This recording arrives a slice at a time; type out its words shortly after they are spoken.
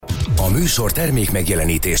műsor termék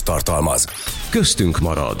megjelenítést tartalmaz. Köztünk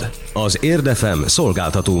marad. Az Érdefem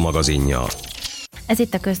szolgáltató magazinja. Ez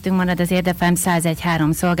itt a Köztünk marad, az Érdefem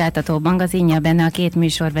 101.3 szolgáltató magazinja, benne a két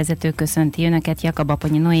műsorvezető köszönti önöket,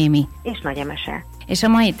 Jakabaponyi Noémi és Nagy Emese. És a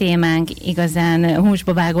mai témánk igazán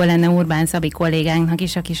húsba vágó lenne Urbán Szabi kollégánknak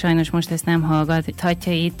is, aki sajnos most ezt nem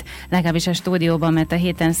hallgathatja itt, legalábbis a stúdióban, mert a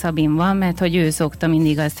héten Szabin van, mert hogy ő szokta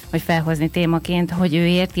mindig azt, hogy felhozni témaként, hogy ő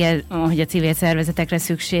érti, hogy a civil szervezetekre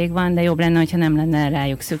szükség van, de jobb lenne, hogyha nem lenne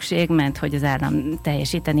rájuk szükség, mert hogy az állam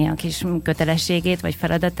teljesíteni a kis kötelességét vagy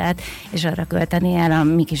feladatát, és arra költeni el a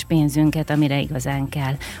mi kis pénzünket, amire igazán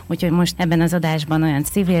kell. Úgyhogy most ebben az adásban olyan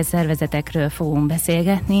civil szervezetekről fogunk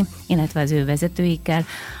beszélgetni, illetve az ő vezetőik,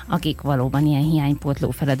 akik valóban ilyen hiánypótló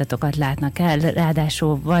feladatokat látnak el,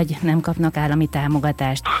 ráadásul vagy nem kapnak állami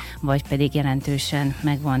támogatást, vagy pedig jelentősen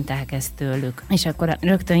megvonták ezt tőlük. És akkor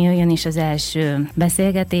rögtön jöjjön is az első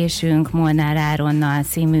beszélgetésünk, Molnár Áronnal,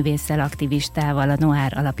 színművésszel, aktivistával, a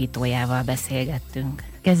Noár alapítójával beszélgettünk.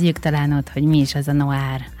 Kezdjük talán ott, hogy mi is az a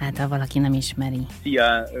Noár, hát ha valaki nem ismeri.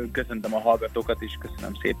 Szia, köszöntöm a hallgatókat, és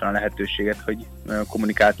köszönöm szépen a lehetőséget, hogy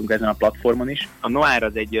kommunikáltunk ezen a platformon is. A Noár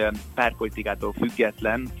az egy pártpolitikától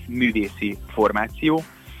független művészi formáció,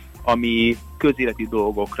 ami közéleti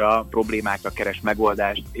dolgokra, problémákra keres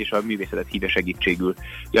megoldást, és a művészetet hívja segítségül.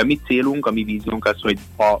 A mi célunk, a mi víziónk az, hogy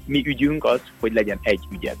a mi ügyünk az, hogy legyen egy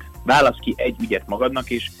ügyed. Válasz ki egy ügyet magadnak,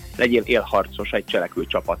 és legyél élharcos egy cselekvő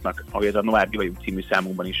csapatnak, ahogy ez a Noár Mi vagyunk című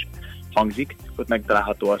számunkban is hangzik. Ott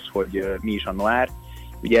megtalálható az, hogy mi is a Noár.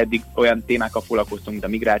 Ugye eddig olyan témákkal foglalkoztunk, mint a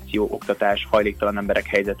migráció, oktatás, hajléktalan emberek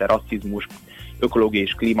helyzete, rasszizmus, ökológiai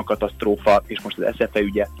és klímakatasztrófa, és most az SZFE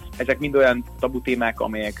ügye. Ezek mind olyan tabu témák,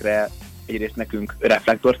 amelyekre egyrészt nekünk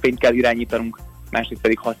reflektorfényt kell irányítanunk, másrészt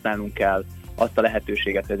pedig használnunk kell azt a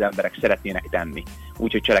lehetőséget, hogy az emberek szeretnének tenni.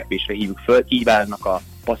 Úgyhogy cselekvésre hívjuk föl, így válnak a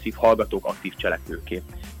passzív hallgatók aktív cselekvőké.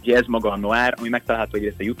 Ugye ez maga a Noár, ami megtalálható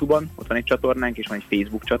egyrészt a YouTube-on, ott van egy csatornánk, és van egy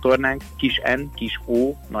Facebook csatornánk, kis N, kis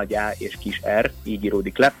O, nagy A és kis R, így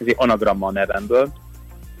íródik le, ez egy anagramma a nevemből,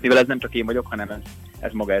 mivel ez nem csak én vagyok, hanem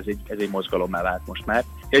ez maga, ez egy mozgalommá vált most már.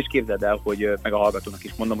 És képzeld el, hogy meg a hallgatónak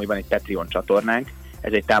is mondom, hogy van egy Patreon csatornánk,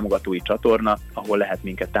 ez egy támogatói csatorna, ahol lehet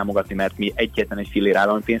minket támogatni, mert mi egyetlen egy fillér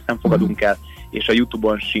állami pénzt nem fogadunk el, és a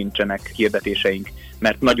YouTube-on sincsenek hirdetéseink,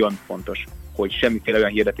 mert nagyon fontos, hogy semmiféle olyan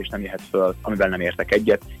hirdetés nem jöhet föl, amivel nem értek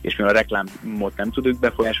egyet, és mivel a reklámot nem tudjuk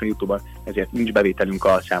befolyásolni YouTube-on, ezért nincs bevételünk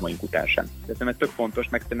a számaink után sem. De szerintem ez tök fontos,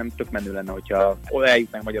 meg szerintem tök menő lenne, hogyha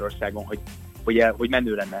eljutnánk Magyarországon, hogy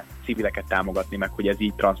menő lenne civileket támogatni, meg hogy ez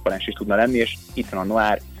így transzparens is tudna lenni, és itt van a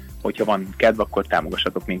Noár, hogyha van kedv, akkor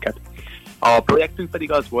támogassatok minket. A projektünk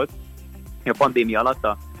pedig az volt, hogy a pandémia alatt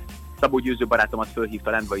a Szabó Győző barátomat fölhívta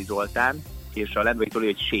Lendvai Zoltán, és a Lendvai Zoli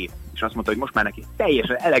egy séf, és azt mondta, hogy most már neki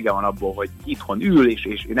teljesen elege van abból, hogy itthon ül,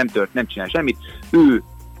 és nem csinál semmit. Ő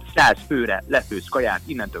 100 főre lefőz kaját,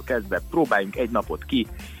 innentől kezdve próbáljunk egy napot ki,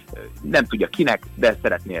 nem tudja kinek, de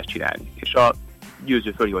szeretné ezt csinálni. És a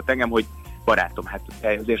Győző fölhívott engem, hogy barátom, hát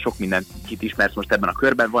azért sok mindenkit ismersz most ebben a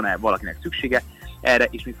körben, van-e valakinek szüksége erre,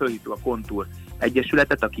 és mi fölhívtuk a Kontúr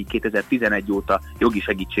Egyesületet, aki 2011 óta jogi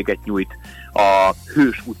segítséget nyújt a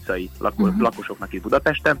Hős utcai lakosoknak itt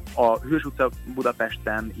Budapesten. A Hős utca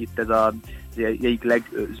Budapesten itt ez az egyik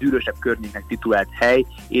legzűrösebb környéknek titulált hely.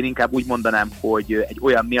 Én inkább úgy mondanám, hogy egy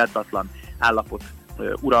olyan méltatlan állapot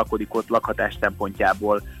uralkodik ott lakhatás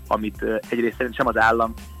szempontjából, amit egyrészt szerint sem az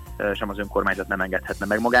állam, sem az önkormányzat nem engedhetne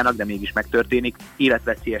meg magának, de mégis megtörténik.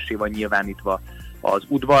 Életveszélyessé van nyilvánítva az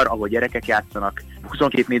udvar, ahol gyerekek játszanak,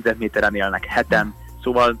 22 négyzetméteren élnek heten,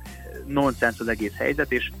 szóval nonsens az egész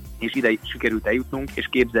helyzet, és ide sikerült eljutnunk, és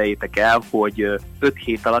képzeljétek el, hogy 5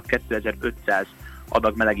 hét alatt 2500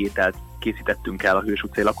 adag melegételt készítettünk el a Hős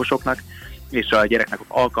utcai lakosoknak, és a gyereknek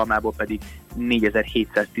alkalmából pedig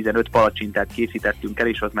 4715 palacsintát készítettünk el,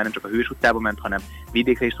 és az már nem csak a Hős utcába ment, hanem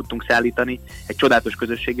vidékre is tudtunk szállítani. Egy csodálatos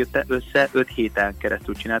közösség jött össze, 5 héten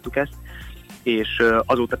keresztül csináltuk ezt, és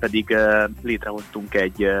azóta pedig létrehoztunk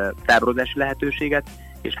egy táborozási lehetőséget,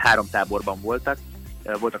 és 3 táborban voltak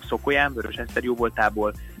Szokolyán, Vöröseszter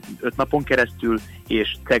jóvoltából 5 napon keresztül,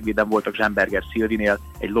 és Cegléden voltak Zsámberger Szilvinél,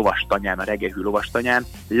 egy lovastanyán, a Regehű lovastanyán.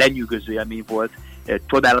 Lenyűgöző élmény volt,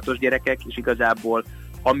 csodálatos gyerekek, és igazából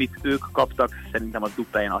amit ők kaptak, szerintem az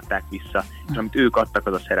dupláján adták vissza, és amit ők adtak,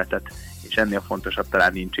 az a szeretet, és ennél fontosabb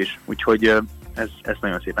talán nincs is. Úgyhogy ezt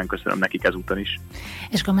nagyon szépen köszönöm nekik ezúton is.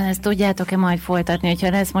 És akkor ezt tudjátok-e majd folytatni, hogyha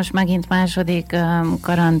lesz most megint második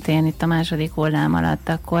karantén itt a második hullám alatt,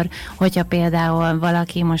 akkor hogyha például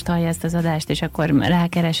valaki most hallja ezt az adást, és akkor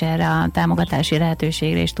rákeres erre a támogatási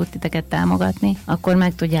lehetőségre, és tud titeket támogatni, akkor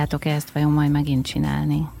meg tudjátok-e ezt vajon majd megint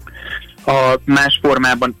csinálni? A más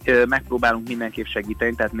formában megpróbálunk mindenképp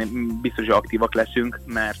segíteni, tehát biztos, hogy aktívak leszünk,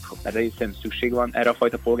 mert részben szükség van erre a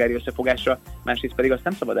fajta polgári összefogásra, másrészt pedig azt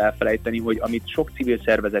nem szabad elfelejteni, hogy amit sok civil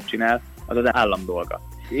szervezet csinál, az az állam dolga.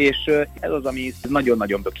 És ez az, ami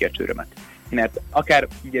nagyon-nagyon böki a csőrömet. Mert akár,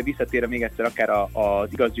 ugye visszatérve még egyszer, akár az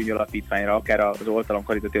Igazgyöngy Alapítványra, akár az Oltalom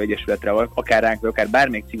Karitatív Egyesületre, akár ránk, akár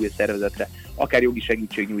bármelyik civil szervezetre, akár jogi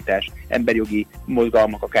segítségnyújtás, emberjogi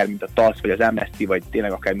mozgalmak, akár mint a TASZ, vagy az Ámbédkár, vagy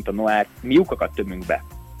tényleg akár mint a Molnár, mi lyukakat tömünk be,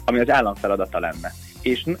 ami az állam feladata lenne.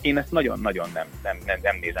 És én ezt nagyon-nagyon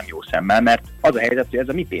nem nézem jó szemmel, mert az a helyzet, hogy ez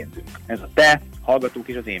a mi pénzünk. Ez a te, hallgatók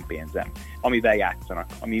és az én pénzem, amivel játszanak,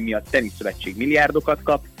 ami miatt teniszszövetség milliárdokat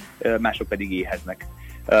kap, mások pedig éheznek.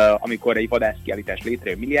 Amikor egy vadászkiállítás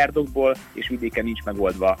létrejön milliárdokból, és vidéken nincs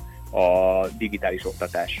megoldva a digitális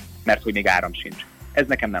oktatás, mert hogy még áram sincs. Ez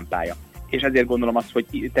nekem nem pálya. És ezért gondolom azt,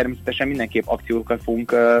 hogy természetesen mindenképp akciókat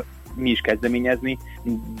fogunk mi is kezdeményezni,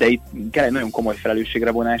 de itt kell egy nagyon komoly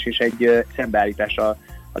felelősségre vonás és egy szembeállítás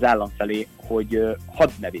az állam felé, hogy hadd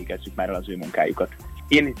ne végezzük már el az ő munkájukat.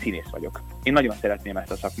 Én egy színész vagyok. Én nagyon szeretném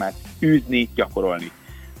ezt a szakmát űzni, gyakorolni.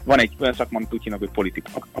 Van egy olyan szakma, amit úgy hívnak, hogy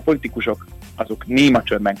politikusok. A politikusok azok néma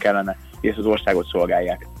csöndben kellene, hogy ezt az országot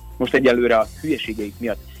szolgálják. Most egyelőre a hülyeségeik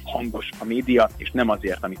miatt hangos a média, és nem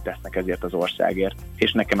azért, amit tesznek ezért az országért.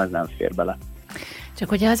 És nekem ez nem fér bele.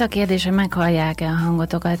 Csak ugye az a kérdés, hogy meghallják-e a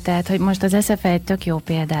hangotokat, tehát hogy most az SZF egy tök jó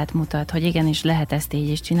példát mutat, hogy igenis lehet ezt így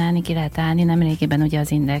is csinálni, ki lehet állni, nemrégiben ugye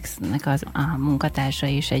az Indexnek a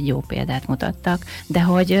munkatársai is egy jó példát mutattak, de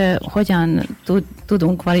hogy hogyan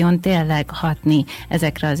tudunk vajon tényleg hatni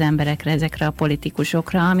ezekre az emberekre, ezekre a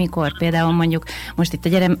politikusokra, amikor például mondjuk most itt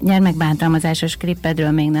a gyermekbántalmazásos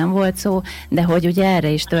klippedről még nem volt szó, de hogy ugye erre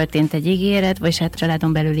is történt egy ígéret, vagy hát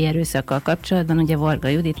családon belüli erőszakkal kapcsolatban, ugye Varga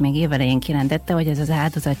Judit még évelején kijelentette, hogy ez az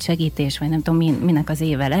áldozatsegítés, vagy nem tudom minek az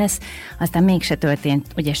éve lesz, aztán mégse történt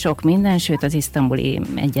ugye sok minden, sőt az isztambuli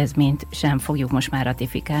egyezményt sem fogjuk most már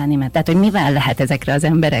ratifikálni, mert tehát, hogy mivel lehet ezekre az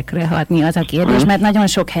emberekre hatni, az a kérdés, mert nagyon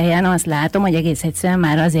sok helyen azt látom, hogy egész egyszerűen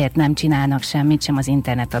már azért nem csinálnak semmit sem az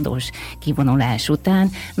internetadós kivonulás után,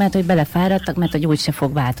 mert hogy belefáradtak, mert hogy úgyse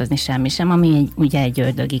fog változni semmi sem, ami ugye egy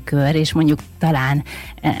ördögi kör, és mondjuk talán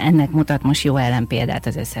ennek mutat most jó ellenpéldát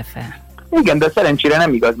az SZF-e. Igen, de szerencsére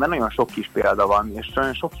nem igaz, mert nagyon sok kis példa van, és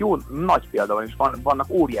nagyon sok jó nagy példa van, és vannak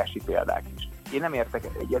óriási példák is. Én nem értek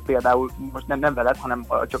egyet például, most nem veled, hanem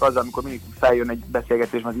csak azzal, amikor mindig feljön egy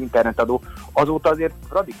beszélgetésben az internetadó, azóta azért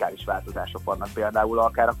radikális változások vannak például,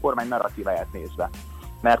 akár a kormány narratíváját nézve.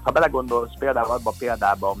 Mert ha belegondolsz például abban a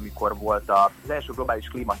példában, amikor volt az első globális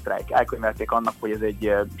klímasztrájk, elkönyvelték annak, hogy ez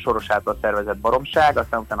egy Soros által szervezett baromság,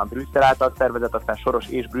 aztán utána Brüsszel által szervezett, aztán Soros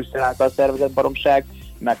és Brüsszel által szervezett baromság,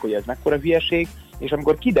 meg hogy ez mekkora hülyeség, és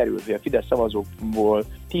amikor kiderült, hogy a Fidesz szavazókból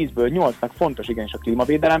 10-ből 8-nak fontos igenis a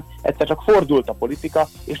klímavédelem, egyszer csak fordult a politika,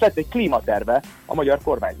 és lett egy klímaterve a magyar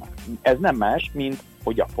kormánynak. Ez nem más, mint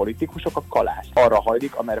hogy a politikusok a kalász arra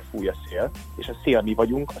hajlik, amerre fúj a szél, és a szél mi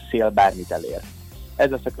vagyunk, a szél bármit elér. Ez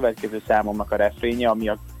lesz a következő számomnak a refrénye, ami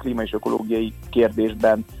a klíma és ökológiai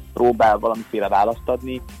kérdésben próbál valamiféle választ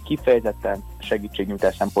adni, kifejezetten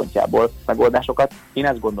segítségnyújtás szempontjából megoldásokat. Én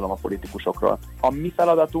ezt gondolom a politikusokról. A mi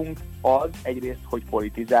feladatunk az egyrészt, hogy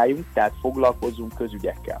politizáljunk, tehát foglalkozzunk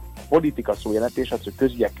közügyekkel. A politika szó jelentés az, hogy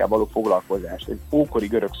közügyekkel való foglalkozás. Ez egy ókori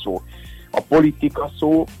görög szó. A politika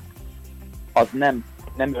szó az nem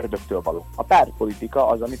ördögtől való. A pártpolitika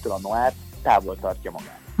az, amitől a Noár távol tartja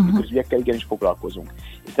magát. A közügyekkel igenis foglalkozunk.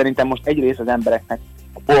 És szerintem most egyrészt az embereknek,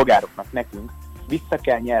 a polgároknak, nekünk vissza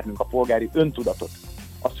kell nyernünk a polgári öntudatot.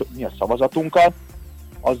 Az, hogy mi a szavazatunkkal,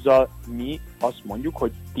 azzal mi azt mondjuk,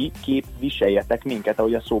 hogy ti képviseljetek minket,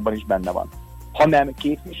 ahogy a szóban is benne van. Ha nem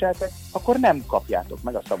képviseltek, akkor nem kapjátok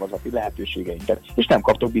meg a szavazati lehetőségeinket, és nem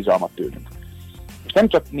kaptok bizalmat tőlünk. És nem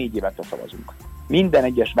csak 4 évente szavazunk. Minden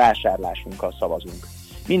egyes vásárlásunkkal szavazunk.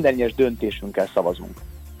 Minden egyes döntésünkkel szavazunk.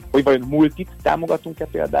 Hogy vajon multit támogatunk-e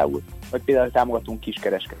például, vagy például támogatunk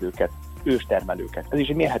kiskereskedőket, őstermelőket. Ez is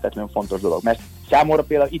egy mérhetetlen fontos dolog, mert számomra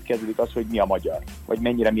például itt kezdődik az, hogy mi a magyar, vagy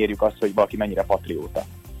mennyire mérjük azt, hogy valaki mennyire patrióta.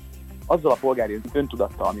 Azzal a polgári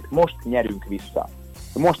öntudattal, amit most nyerünk vissza,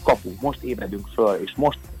 most kapunk, most ébredünk föl, és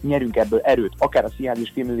most nyerünk ebből erőt, akár a Színház és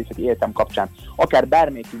Filmművészeti Egyetem kapcsán, akár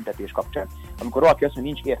bármelyik tüntetés kapcsán, amikor valaki azt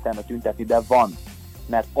mondja, nincs értelme tüntetni, de van,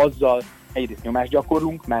 mert azzal egyrészt nyomást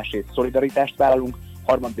gyakorlunk, másrészt szolidaritást vállalunk,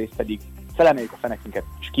 harmadrészt pedig felemeljük a fenekünket,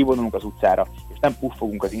 és kivonulunk az utcára, és nem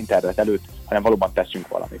puffogunk az internet előtt, hanem valóban teszünk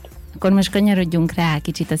valamit. Akkor most kanyarodjunk rá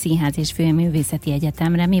kicsit a Színház és Filmművészeti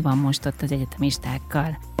Egyetemre. Mi van most ott az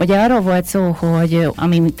egyetemistákkal? Ugye arról volt szó, hogy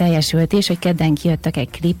ami teljesült is, hogy kedden kijöttek egy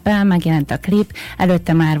klippel, megjelent a klip,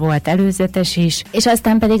 előtte már volt előzetes is, és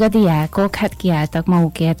aztán pedig a diákok kiálltak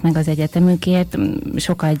magukért, meg az egyetemükért,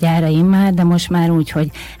 sokat gyáraim már, de most már úgy,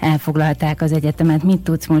 hogy elfoglalták az egyetemet. Mit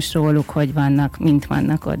tudsz most róluk, hogy vannak, mint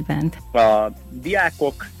vannak ott bent? A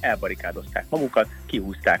diákok elbarikádozták magukat,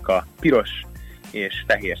 kihúzták a piros és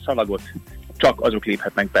fehér szalagot, csak azok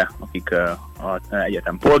léphetnek be, akik az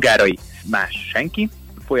egyetem polgárai, más senki.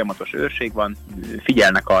 Folyamatos őrség van,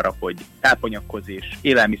 figyelnek arra, hogy tápanyaghoz és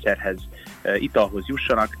élelmiszerhez, italhoz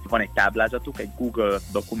jussanak. Van egy táblázatuk, egy Google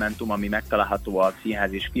dokumentum, ami megtalálható a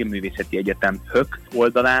Színház és Filmművészeti Egyetem HÖK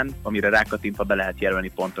oldalán, amire rákattintva be lehet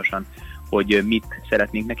jelölni pontosan, hogy mit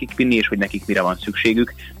szeretnénk nekik vinni, és hogy nekik mire van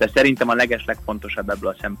szükségük. De szerintem a legeslegfontosabb ebből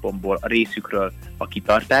a szempontból a részükről a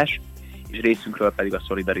kitartás, és részünkről pedig a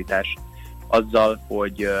szolidaritás. Azzal,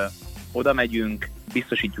 hogy oda megyünk,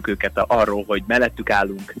 biztosítjuk őket arról, hogy mellettük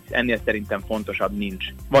állunk, ennél szerintem fontosabb nincs.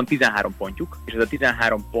 Van 13 pontjuk, és ez a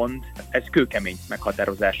 13 pont, ez kőkemény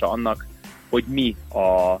meghatározása annak, hogy mi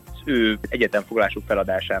az ő egyetemfoglalásuk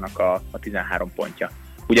feladásának a 13 pontja.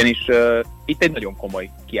 Ugyanis itt egy nagyon komoly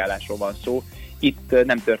kiállásról van szó, itt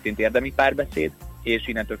nem történt érdemi párbeszéd, és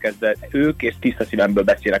innentől kezdve ők, és tiszta szívemből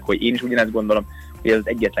beszélek, hogy én is ugyanezt gondolom, hogy ez az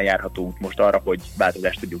egyetlen járható út most arra, hogy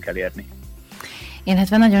változást tudjunk elérni.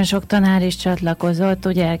 Illetve nagyon sok tanár is csatlakozott,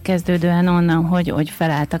 ugye kezdődően onnan, hogy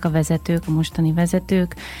felálltak a vezetők, a mostani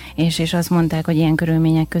vezetők, és azt mondták, hogy ilyen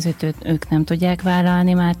körülmények között ők nem tudják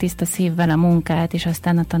vállalni már tiszta szívvel a munkát, és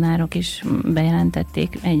aztán a tanárok is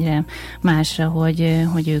bejelentették egyre másra,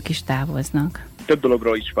 hogy ők is távoznak. Több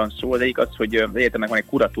dologról is van szó. Az egyik az, hogy az egyetemnek van egy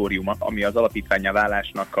kuratóriuma, ami az alapítvánnyá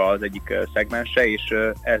válásnak az egyik szegmense, és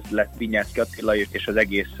ez lett Vinyánszky Attila, és az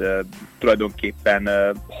egész tulajdonképpen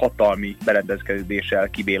hatalmi berendezkedéssel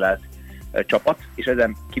kibélelt csapat, és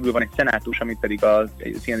ezen kívül van egy szenátus, amit pedig a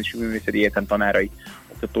Színház és Filmművészeti Egyetem tanárai,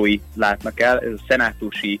 oktatói látnak el. Ez a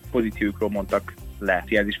szenátusi pozíciókról mondtak le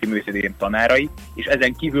Színház és Filmművészeti Egyetem tanárai, és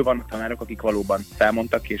ezen kívül vannak tanárok, akik valóban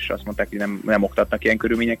felmondtak, és azt mondták, hogy nem oktatnak ilyen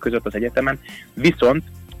körülmények között az egyetemen. Viszont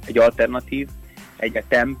egy alternatív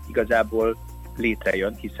egyetem igazából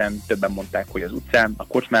létrejön, hiszen többen mondták, hogy az utcán, a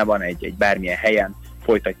kocsmában, egy bármilyen helyen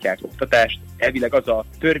folytatják oktatást. Elvileg az a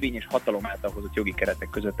törvény és hatalom által hozott jogi keretek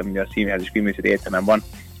között, ami a Színház és Filmművészeti Egyetemen van,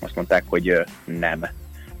 azt mondták, hogy nem.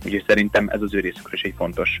 Úgyhogy szerintem ez az ő részükről is egy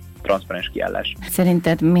fontos, transzparens kiállás.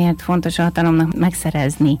 Szerinted miért fontos a hatalomnak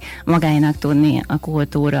megszerezni, magáénak tudni a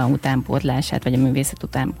kultúra utánpótlását, vagy a művészet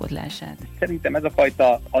utánpótlását? Szerintem ez a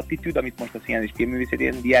fajta attitűd, amit most a Színház és Filmművészeti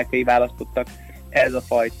Egyetem diákai választottak, ez a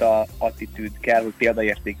fajta attitűd kell, hogy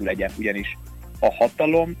példaértékű legyen, ugyanis a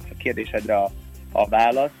hatalom, a kérdésedre a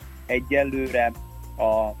válasz egyelőre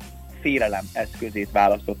a félelem eszközét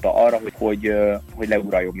választotta arra, hogy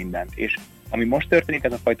leuraljon mindent. És ami most történik,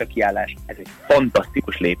 ez a fajta kiállás, ez egy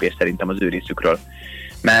fantasztikus lépés szerintem az ő részükről.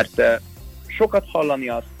 Mert sokat hallani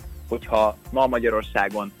azt, hogyha ma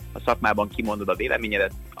Magyarországon a szakmában kimondod a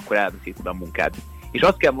véleményedet, akkor elveszíted a munkád. És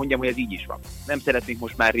azt kell mondjam, hogy ez így is van. Nem szeretnék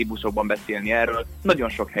most már rébuszokban beszélni erről, nagyon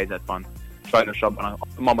sok helyzet van sajnos abban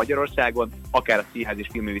ma Magyarországon, akár a Színház és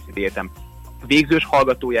Filmművészeti Egyetem végzős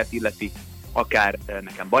hallgatóját illeti, akár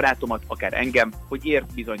nekem barátomat, akár engem, hogy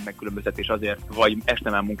ért bizony megkülönböztetés azért, vagy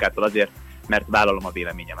estem el munkától azért, mert vállalom a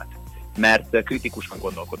véleményemet, mert kritikusan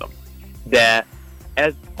gondolkodom. De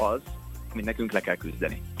ez az, amit nekünk le kell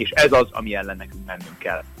küzdeni. És ez az, ami ellen nekünk mennünk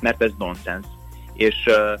kell, mert ez nonsens. És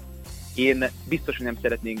én biztos, hogy nem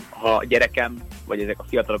szeretnénk, ha a gyerekem, vagy ezek a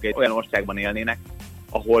fiatalok egy olyan országban élnének,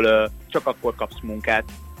 ahol csak akkor kapsz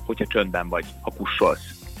munkát, hogyha csöndben vagy, ha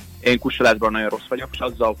kussolsz. Én kussolásban nagyon rossz vagyok, és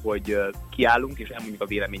azzal, hogy kiállunk, és elmondjuk a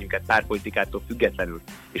véleményünket pártpolitikától függetlenül,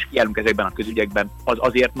 és kiállunk ezekben a közügyekben, az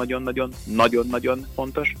azért nagyon-nagyon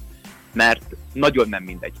fontos, mert nagyon nem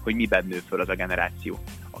mindegy, hogy miben nő föl az a generáció,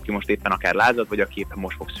 aki most éppen akár lázad, vagy aki éppen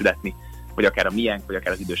most fog születni, vagy akár a miénk, vagy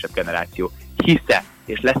akár az idősebb generáció. Hisze,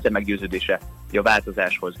 és lesz-e meggyőződése, hogy a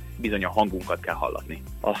változáshoz bizony a hangunkat kell hallatni.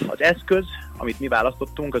 Az eszköz, amit mi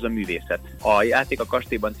választottunk, az a művészet. A Játék a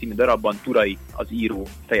kastélyban című darabban Turai, az író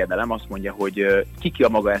fejedelem azt mondja, hogy ki a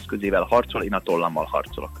maga eszközével harcol, én a tollammal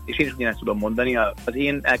harcolok. És én is ugyanezt tudom mondani, az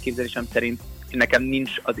én elképzelésem szerint nekem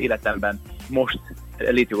nincs az életemben most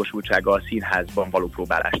létjogosultsága a színházban való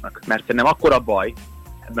próbálásnak. Mert szerintem akkora baj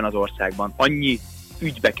ebben az országban, annyi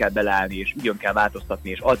ügybe kell beleállni, és ügyön kell változtatni,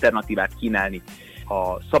 és alternatívát kínálni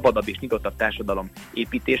a szabadabb és nyitottabb társadalom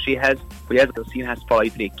építéséhez, hogy ez a színház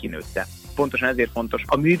falait rég kinőtte. Pontosan ezért fontos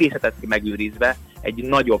a művészetet megőrizve egy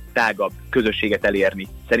nagyobb, tágabb közösséget elérni.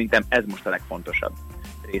 Szerintem ez most a legfontosabb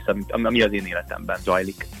rész, ami az én életemben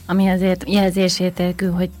zajlik. Ami azért jelzésértékű,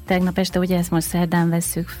 hogy tegnap este, ugye ezt most szerdán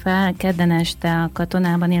vesszük fel, kedden este a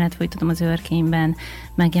Katonában, illetve úgy tudom az Őrkényben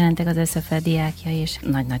megjelentek az SZFE diákjai, és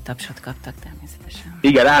nagy-nagy tapsot kaptak természetesen.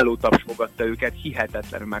 Igen, álló taps fogadta őket,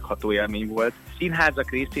 hihetetlenül megható élmény volt.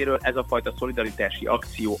 Színházak részéről ez a fajta szolidaritási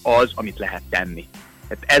akció az, amit lehet tenni.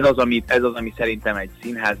 Ez az, ami szerintem egy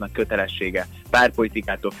színháznak kötelessége,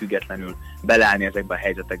 pártpolitikától függetlenül beleállni ezekbe a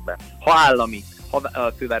helyzetekbe. Ha állami, ha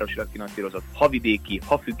a fővárosilag finanszírozott, ha vidéki,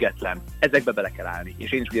 ha független, ezekbe bele kell állni.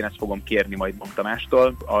 És én is ugyanezt fogom kérni majd Mag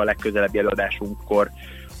Tamástól a legközelebbi előadásunkkor,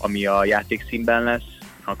 ami a játékszínben lesz,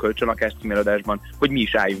 a Kölcsönlakás című előadásban, hogy mi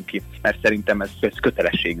is álljunk ki, mert szerintem ez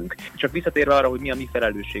kötelességünk. Csak visszatérve arra, hogy mi a mi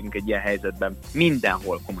felelősségünk egy ilyen helyzetben,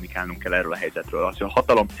 mindenhol kommunikálnunk kell erről a helyzetről. Az, hogy a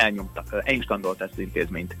hatalom elinstandolt ezt az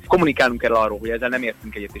intézményt. Kommunikálnunk kell arról, hogy ezzel nem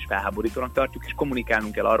értünk egyet és felháborítónak tartjuk, és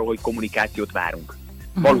kommunikálnunk kell arról, hogy kommunikációt várunk.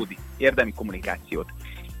 Valódi, érdemi kommunikációt.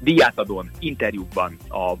 Díjátadón, interjúkban,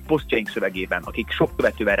 a posztjaink szövegében, akik sok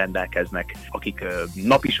követővel rendelkeznek, akik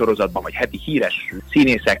napi sorozatban vagy heti híres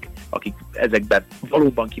színészek, akik ezekben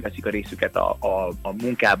valóban kiveszik a részüket a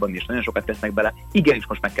munkában, és nagyon sokat tesznek bele, igenis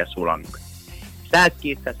most meg kell szólalnunk.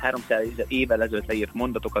 100-200-300 évvel ezelőtt leírt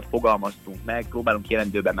mondatokat fogalmaztunk meg, próbálunk jelen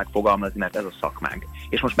időben megfogalmazni, mert ez a szakmánk.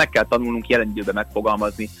 És most meg kell tanulnunk jelen időben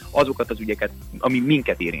megfogalmazni azokat az ügyeket, ami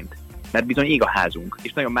minket érint. Mert bizony ég a házunk,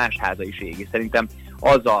 és nagyon más háza is ég, és szerintem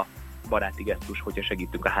az a baráti gesztus, hogyha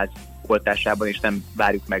segítünk a ház oltásában, és nem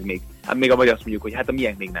várjuk meg még. Hát még vagy azt mondjuk, hogy hát a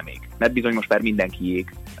miénk még nem ég. Mert bizony most már mindenki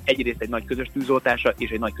ég. Egyrészt egy nagy közös tűzoltása és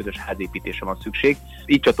egy nagy közös házépítése van szükség.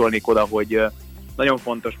 Így csatolnék oda, hogy nagyon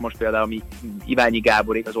fontos most például, ami Iványi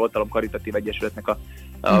Gáborék, az Oltalom Karitatív Egyesületnek a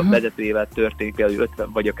vezetőjével történik, például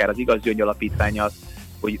vagy akár az Igazgyöngy Alapítvánnyal,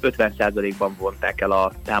 hogy 50%-ban vonták el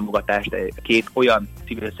a támogatást két olyan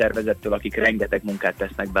civil szervezettől, akik rengeteg munkát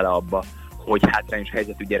tesznek bele abba, hogy hátrányos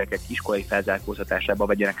helyzetű gyerekek iskolai felzárkóztatásában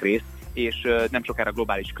vegyenek részt, és nem sokára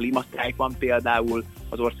globális klímasztrájk van például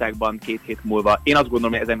az országban 2 hét múlva. Én azt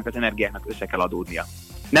gondolom, hogy ezeknek az energiáknak össze kell adódnia.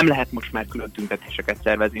 Nem lehet most már külön tüntetéseket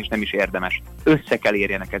szervezni, és nem is érdemes. Össze kell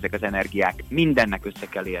érjenek ezek az energiák, mindennek össze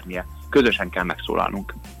kell érnie. Közösen kell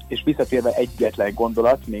megszólalnunk. És visszatérve egyetlen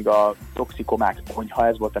gondolat, még a toxikomák konyha,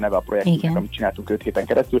 ez volt a neve a projektnek, amit csináltunk 5 héten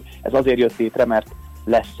keresztül. Ez azért jött létre, mert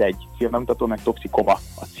lesz egy filmbemutató, meg Toxikoma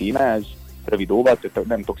a címe, ez rövid óval,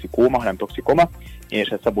 nem toxikóma, hanem toxikoma, és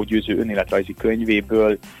ez Szabó Győző önéletrajzi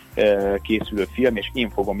könyvéből készülő film, és én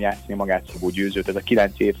fogom játszani magát Szabó Győzőt, ez a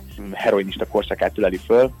 9 év heroinista korszakát öleli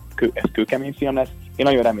föl, ez kőkemény film lesz. Én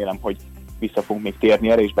nagyon remélem, hogy vissza fogunk még térni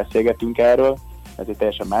erre, és beszélgetünk erről, ez egy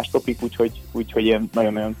teljesen más topik, úgyhogy én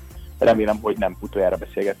nagyon-nagyon remélem, hogy nem utoljára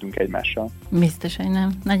beszélgettünk egymással. Biztos, hogy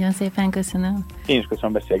nem. Nagyon szépen köszönöm. Én is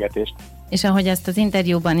köszönöm a beszélgetést. És ahogy azt az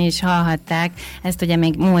interjúban is hallhatták, ezt ugye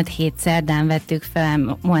még múlt hét szerdán vettük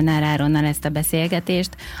fel Molnár Áronnal ezt a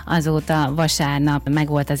beszélgetést, azóta vasárnap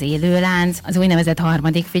megvolt az élőlánc, az úgynevezett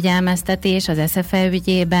harmadik figyelmeztetés az SZFE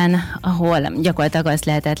ügyében, ahol gyakorlatilag azt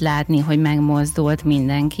lehetett látni, hogy megmozdult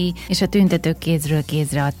mindenki, és a tüntetők kézről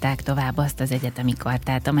kézre adták tovább azt az egyetemi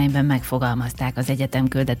kartát, amelyben megfogalmazták az egyetem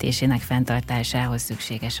küldetésének fenntartásához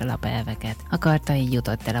szükséges alapelveket. A karta így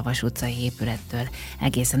jutott el a Vas utcai épülettől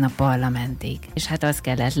egészen a parlamentig. És hát azt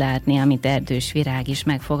kellett látni, amit Erdős Virág is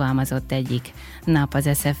megfogalmazott egyik nap az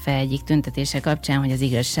SZFE egyik tüntetése kapcsán, hogy az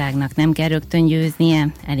igazságnak nem kell rögtön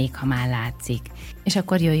győznie, elég, ha már látszik. És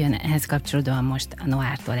akkor jöjjön ehhez kapcsolódóan most a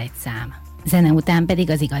Noártól egy szám. Zene után pedig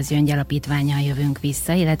az Igazgyöngy Alapítvánnyal jövünk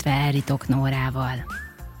vissza, illetve Ritók Nórával.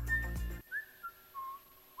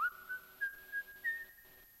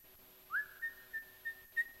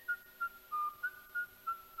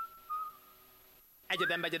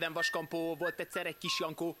 Egyedem vaskampó, volt egyszer egy kis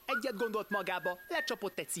Jankó, egyet gondolt magába,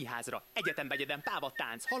 lecsapott egy színházra. Egyedem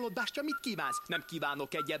pávatánc, hallod bástya, mit kívánsz? Nem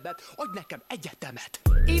kívánok egyebbet, adj nekem egyetemet.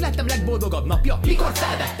 Életem legboldogabb napja, mikor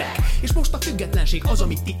felvettek, és most a függetlenség az,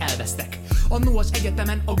 amit ti elvesztek. Annó az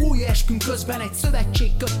egyetemen a gólyaeskünk közben egy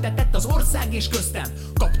szövetség köttetett az ország és köztem.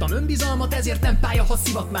 Kaptam önbizalmat, ezért nem pálya, ha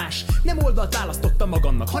szivat más. Nem oldalt választottam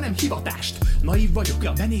magamnak, hanem hivatást. Naív vagyok,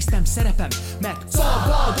 ja, benéztem szerepem, mert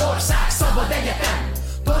szabad ország, szabad egyetem.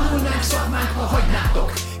 Tanulnánk szakmánk, ha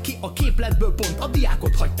hagynátok. Ki a képletből pont a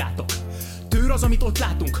diákot hagytátok. Tőr az, amit ott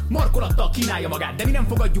látunk, markolattal kínálja magát, de mi nem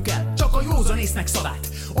fogadjuk el, csak a józan észnek szavát.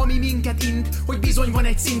 Ami minket int, hogy bizony van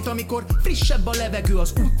egy szint, amikor frissebb a levegő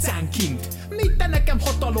az utcán kint. Mit te nekem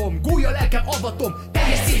hatalom, gólya lelkem avatom,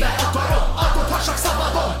 teljes szívvel akarom, alkothassak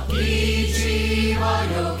szabadon. Kicsi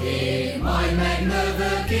vagyok én, majd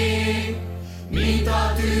megnövök én, mint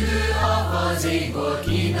a tüdő a fazékból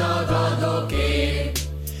kidagadok én.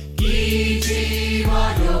 Kicsi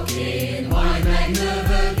vagyok én, majd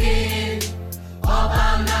megnövök én,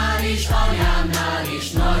 apám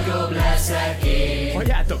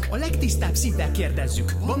A legtisztább szívvel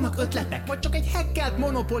kérdezzük. Vannak ötletek, vagy csak egy hackelt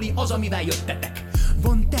monopoli az, amivel jöttetek?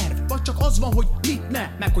 Van terv, vagy csak az van, hogy mit ne?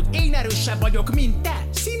 Meg hogy én erősebb vagyok, mint te?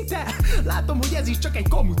 Szinte? Látom, hogy ez is csak egy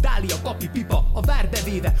kamutália, papi pipa, a vár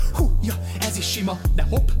bevéve. Ja, ez is sima, de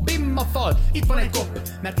hopp, bim a fal, itt van egy kopp.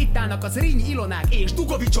 Mert itt állnak az Riny Ilonák és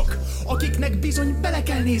Dugovicsok, akiknek bizony bele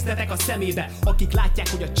kell néznetek a szemébe. Akik látják,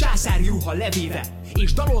 hogy a császári ruha levéve,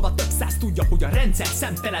 és dalolva több száz tudja, hogy a rendszer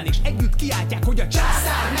szemtelen, és együtt kiáltják, hogy a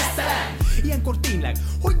császár mesztelen. Ilyenkor tényleg,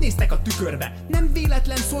 hogy néztek a tükörbe? Nem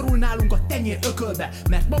véletlen szorul nálunk a tenyér ökölbe,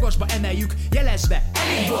 mert magasba emeljük, jelezve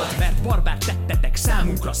elég volt, mert barbár tettetek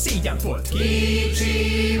számunkra, szégyen volt.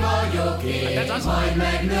 Kicsi vagyok én, hát majd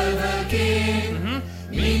megnövök én,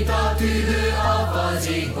 mint a tüdő a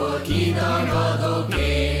fazikból kitagadok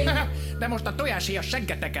én. De most a tojásé a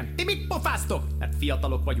seggeteken. Ti mit pofáztok? Mert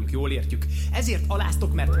fiatalok vagyunk, jól értjük. Ezért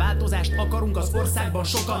aláztok, mert változást akarunk az országban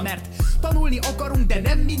sokan, mert tanulni akarunk, de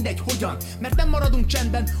nem mindegy hogyan. Mert nem maradunk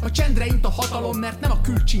csendben, a csendre int a hatalom, mert nem a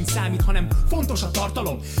külcsín számít, hanem fontos a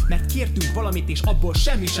tartalom. Mert kértünk valamit, és abból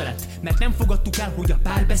semmi se lett. Mert nem fogadtuk el, hogy a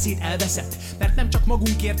párbeszéd elveszett. Mert nem csak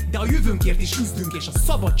magunkért, de a jövőnkért is küzdünk, és a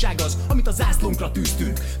szabadság az, amit a zászlónkra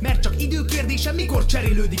tűztünk. Mert csak időkérdése, mikor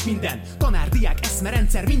cserélődik minden. Tanár, diák,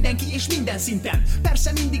 eszmerendszer, mindenki és minden szinten.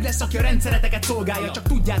 Persze mindig lesz, aki a rendszereteket szolgálja, csak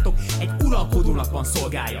tudjátok, egy uralkodónak van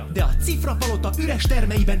szolgája. De a cifrapalota üres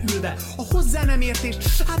termeiben ülve, a hozzá nem értés,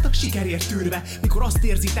 hát a sikerért tűrve, mikor azt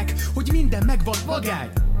érzitek, hogy minden megvan, vagány.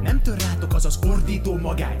 Nem tör rátok az az ordító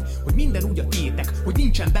magány, hogy minden úgy a tiétek, hogy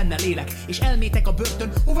nincsen benne lélek, és elmétek a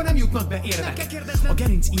börtön, hova nem jutnak be érvek. A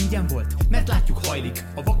gerinc ingyen volt, mert látjuk hajlik,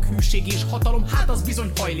 a vakhűség és hatalom, hát az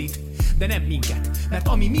bizony hajlít. De nem minket, mert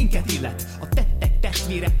ami minket illet, a tettek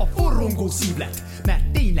testvére, a forrongó szívlet.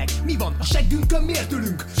 Mert tényleg mi van a seggünkön, miért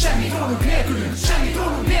ülünk? Semmit rólunk nélkülünk, semmit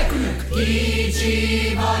rólunk nélkülünk.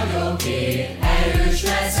 Kicsi vagyok én, erős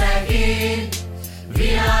leszek én,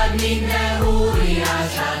 világ minden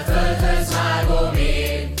óriását földhöz vágom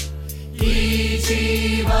én.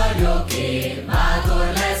 Kicsi vagyok én,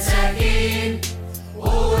 bátor leszek én,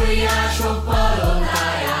 óriások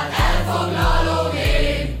palotáját elfoglalom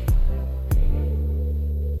én.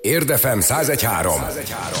 Érdefem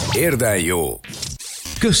 101.3. Érden jó.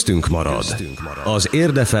 Köztünk marad. Az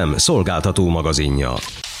Érdefem szolgáltató magazinja.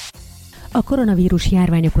 A koronavírus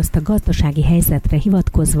járvány okozta gazdasági helyzetre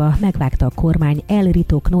hivatkozva megvágta a kormány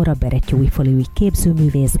Ritók Nóra berettyóújfalui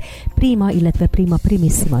képzőművész, prima, illetve prima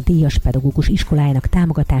primissima díjas pedagógus iskolájának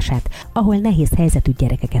támogatását, ahol nehéz helyzetű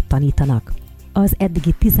gyerekeket tanítanak. Az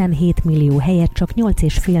eddigi 17 millió helyett csak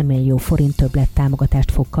 8,5 millió forint többlet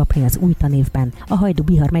támogatást fog kapni az új tanévben a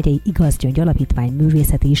Hajdú-Bihar megyei Igazgyöngy Alapítvány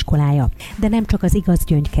művészeti iskolája. De nem csak az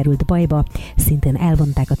Igazgyöngy került bajba, szintén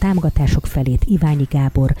elvonták a támogatások felét Iványi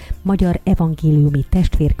Gábor magyar evangéliumi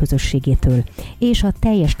testvérközösségétől, és a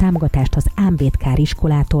teljes támogatást az Ámbédkár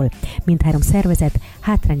Iskolától. Mindhárom szervezet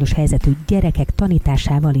hátrányos helyzetű gyerekek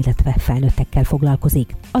tanításával, illetve felnőttekkel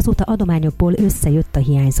foglalkozik. Azóta adományokból összejött a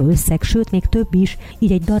hiányzó összeg, sőt még több is,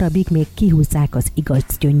 így egy darabig még kihúzzák az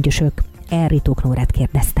igazgyöngyösök. Ritók Nórát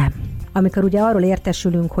kérdeztem. Amikor ugye arról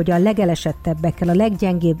értesülünk, hogy a legelesettebbekkel, a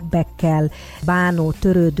leggyengébbekkel bánó,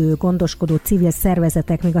 törődő, gondoskodó civil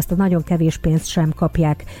szervezetek még azt a nagyon kevés pénzt sem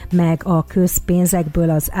kapják meg a közpénzekből,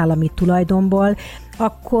 az állami tulajdonból,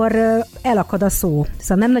 akkor elakad a szó.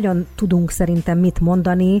 Szóval nem nagyon tudunk szerintem mit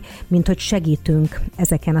mondani, mint hogy segítünk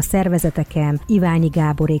ezeken a szervezeteken. Iványi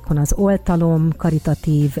Gáborékon az Oltalom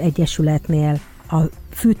Karitatív Egyesületnél a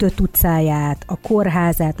Fűtött utcáját, a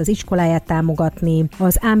kórházát, az iskoláját támogatni,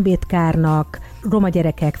 az Ámbédkárnak, roma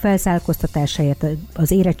gyerekek felzárkóztatásáért,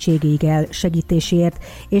 az érettségig segítéséért,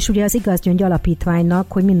 és ugye az Igazgyöngy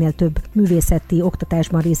Alapítványnak, hogy minél több művészeti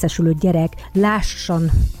oktatásban részesülő gyerek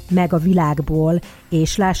lásson meg a világból,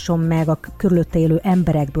 és lásson meg a körülötte élő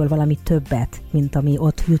emberekből valami többet, mint ami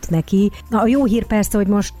ott jut neki. A jó hír persze, hogy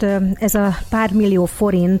most ez a pár millió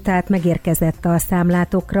forint, tehát megérkezett a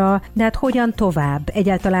számlátokra, de hát hogyan tovább?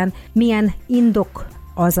 Egyáltalán milyen indok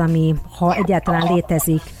az, ami, ha egyáltalán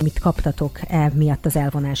létezik, mit kaptatok el miatt, az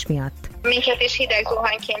elvonás miatt? Minket is hideg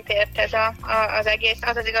zuhanyként ért ez az egész.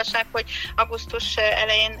 Az az igazság, hogy augusztus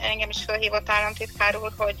elején engem is felhívott államtitkár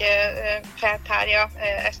úr, hogy feltárja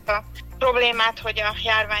ezt a problémát, hogy a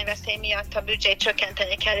járványveszély miatt a büdzsét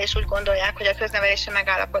csökkenteni kell, és úgy gondolják, hogy a köznevelési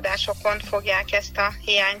megállapodásokon fogják ezt a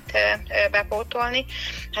hiányt bepótolni.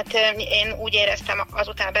 Hát én úgy éreztem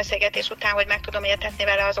azután beszélgetés után, hogy meg tudom értetni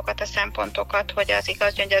vele azokat a szempontokat, hogy az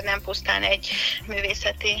Igazgyöngy az nem pusztán egy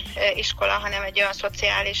művészeti iskola, hanem egy olyan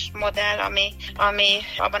szociális modell, ami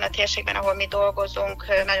abban a térségben, ahol mi dolgozunk,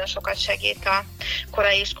 nagyon sokat segít a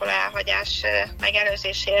korai iskola elhagyás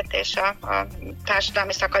megelőzésért és a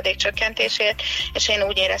társadalmi szakadék csökkentésért. csökkentésért, és én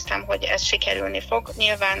úgy éreztem, hogy ez sikerülni fog.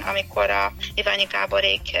 Nyilván, amikor a Iványi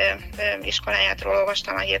Gáborék iskolájátról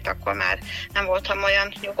olvastam a hírt, akkor már nem voltam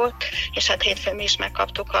olyan nyugodt, és hát hétfőn mi is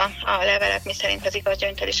megkaptuk a levelet, miszerint az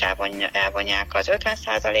Igazgyöngytől is elvonják az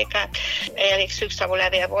 50%-át. Elég szűkszavú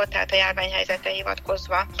levél volt, tehát a járványhelyzetre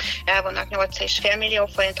hivatkozva elvonnak 8,5 millió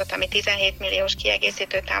forintot, ami 17 milliós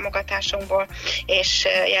kiegészítő támogatásunkból, és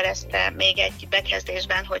jelezte még egy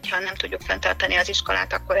bekezdésben, hogyha nem tudjuk fenntartani az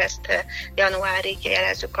iskolát, akkor ezt januárig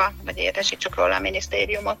jelezzük, vagy értesítsük róla a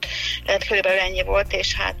minisztériumot. Tehát körülbelül ennyi volt,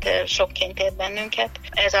 és hát sokként ért bennünket.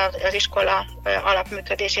 Ez az iskola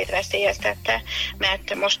alapműködését veszélyeztette,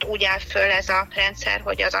 mert most úgy áll föl ez a rendszer,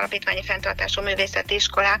 hogy az alapítványi fenntartású művészeti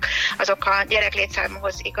iskolák azok a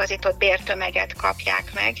gyereklétszámhoz igazított bértömeget kapják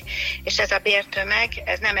meg, és ez a bértömeg,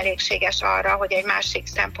 ez nem elégséges arra, hogy egy másik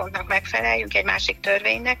szempontnak megfeleljünk, egy másik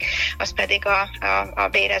törvénynek, az pedig a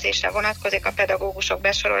bérezésre vonatkozik, a pedagógusok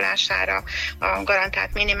besorolására, a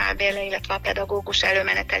garantált minimálbérre, illetve a pedagógus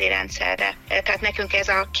előmeneteli rendszerre. Tehát nekünk ez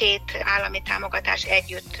a két állami támogatás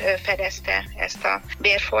együtt fedezte ezt a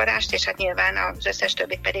bérforrást, és hát nyilván az összes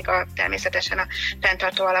többit pedig természetesen a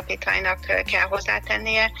fenntartó alapítványnak kell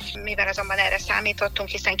hozzátennie. Mivel azonban erre számítottunk,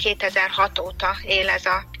 hiszen 2006 óta él ez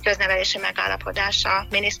a köznevelési megállapodás a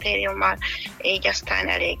minisztériummal, így aztán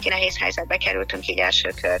elég nehéz helyzetbe kerültünk így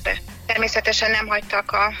első körbe. Természetesen nem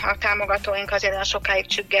hagytak a támogatóink azért olyan sokáig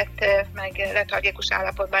csüggett, meg letargikus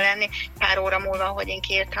állapotban lenni. Pár óra múlva, hogy én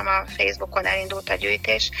kiírtam a Facebookon, elindult a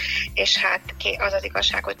gyűjtés, és hát az az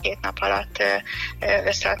igazság, hogy 2 nap alatt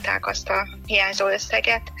összeadták azt a hiányzó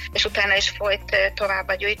összeget, és utána is folyt tovább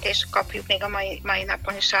a gyűjtés, kapjuk még a mai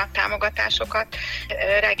napon is a támogatásokat.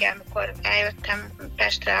 Reggel, amikor eljöttem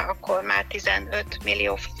Pestre, akkor már 15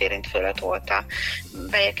 millió forint fölött volt a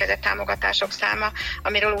beérkezett támogatások száma,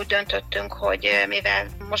 amiről úgy döntöttünk, hogy mivel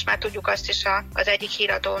most már tudjuk azt is az egyik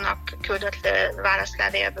híradónak küldött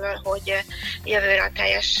válaszlevélből, hogy jövőre a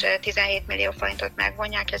teljes 17 millió forintot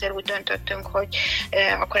megvonják, ezért úgy döntöttünk, hogy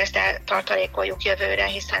akkor ezt eltartalékoljuk jövőre,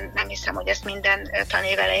 hiszen nem hiszem, hogy ezt minden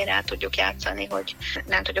tanév elején el tudjuk játszani, hogy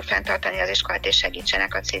nem tudjuk fenntartani az iskolát és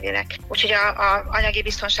segítsenek a civilek. Úgyhogy a anyagi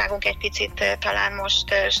biztonságunk egy picit talán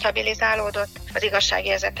most stabilizálódott, az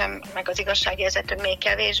igazságérzetem, meg az igazságérzetünk még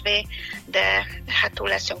kevésbé, de hát túl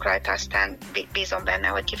leszünk rajta, aztán bízom benne,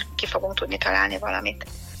 hogy ki fogunk tudni találni valamit.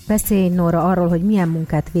 Beszélj, Nóra, arról, hogy milyen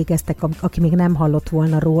munkát végeztek, aki még nem hallott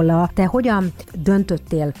volna róla. Te hogyan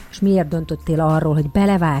döntöttél, és miért döntöttél arról, hogy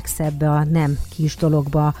belevágsz ebbe a nem kis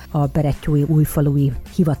dologba, a berettyói újfalui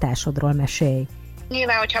hivatásodról mesélj?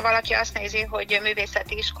 Nyilván, hogyha valaki azt nézi, hogy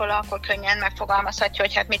művészeti iskola, akkor könnyen megfogalmazhatja,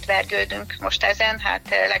 hogy hát mit vergődünk most ezen, hát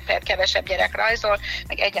legfeljebb kevesebb gyerek rajzol,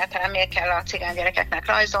 meg egyáltalán miért kell a cigány gyerekeknek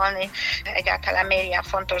rajzolni, egyáltalán miért ilyen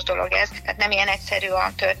fontos dolog ez. Tehát nem ilyen egyszerű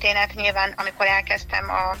a történet. Nyilván, amikor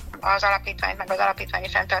elkezdtem az alapítványt, meg az alapítványi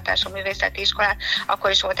fenntartású művészeti iskolát,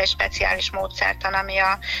 akkor is volt egy speciális módszertan, ami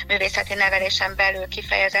a művészeti nevelésen belül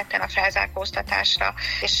kifejezetten a felzárkóztatásra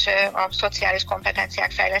és a szociális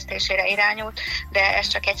kompetenciák fejlesztésére irányult, de ez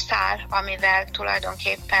csak egy szál, amire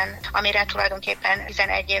tulajdonképpen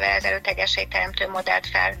 11 évvel ezelőtt egy esélyteremtő modellt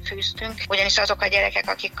felfűztünk, ugyanis azok a gyerekek,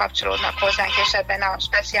 akik kapcsolódnak hozzánk, és ebben a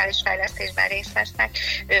speciális fejlesztésben részt vesznek,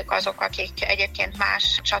 ők azok, akik egyébként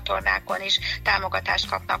más csatornákon is támogatást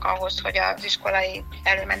kapnak ahhoz, hogy az iskolai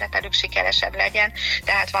előmenetelük sikeresebb legyen.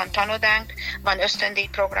 Tehát van tanodánk, van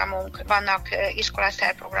ösztöndíjprogramunk, vannak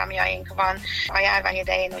iskolaszerprogramjaink, van a járvány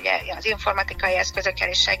idején ugye az informatikai eszközökkel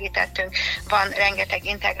is segítettünk, van rengeteg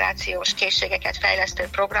integrációs készségeket fejlesztő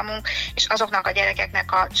programunk, és azoknak a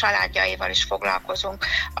gyerekeknek a családjaival is foglalkozunk,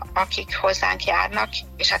 akik hozzánk járnak,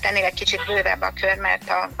 és hát ennél egy kicsit bővebb a kör, mert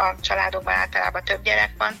a családokban általában több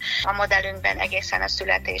gyerek van. A modellünkben egészen a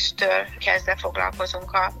születéstől kezdve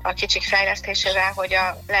foglalkozunk a kicsik fejlesztésével, hogy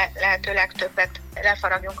a lehető legtöbbet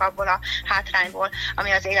lefaragjunk abból a hátrányból,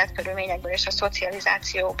 ami az életkörülményekből és a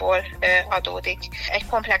szocializációból adódik. Egy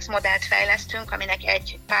komplex modellt fejlesztünk, aminek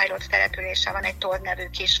egy pilot települése van, egy Tord nevű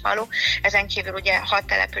kisfalu. Ezen kívül ugye 6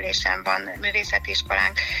 településen van művészeti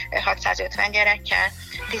iskolánk 650 gyerekkel,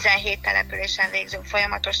 17 településen végzünk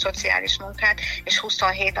folyamatos szociális munkát, és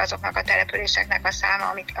 27 azoknak a településeknek a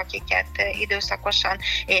száma, akiket időszakosan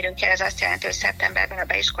érünk el. Ez azt jelenti, hogy szeptemberben a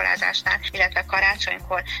beiskolázásnál, illetve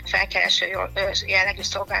karácsonykor felkereső jellegű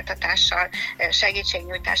szolgáltatással,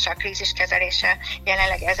 segítségnyújtással, kríziskezelése,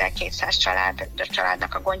 jelenleg 1200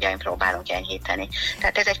 családnak a gondjain próbálunk enyhíteni.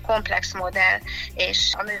 Tehát ez egy komplex modell,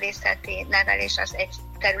 és a művészeti nevelés az egy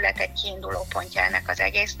terület egy kiinduló pontja ennek az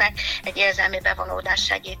egésznek, egy érzelmi bevonódás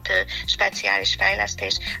segítő speciális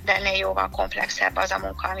fejlesztés, de ennél jóval komplexebb az a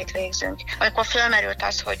munka, amit végzünk. Amikor fölmerült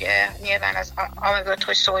az, hogy nyilván az amögött,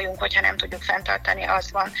 hogy szóljunk, hogyha nem tudjuk fenntartani,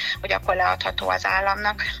 az van, hogy akkor leadható az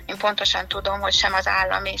államnak. Én pontosan tudom, hogy sem az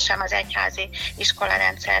állami, sem az egyházi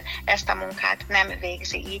iskolarendszer ezt a munkát nem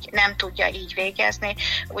végzi így, nem tudja így végezni,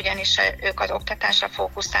 ugyanis ők az oktatásra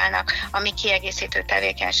fókuszálnak, a mi kiegészítő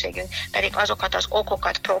tevékenységünk pedig azokat az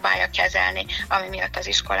okokat próbálja kezelni, ami miatt az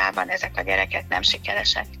iskolában ezek a gyerekek nem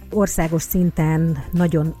sikeresek. Országos szinten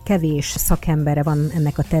nagyon kevés szakembere van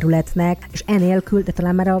ennek a területnek, és enélkül, de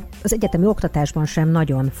talán már az egyetemi oktatásban sem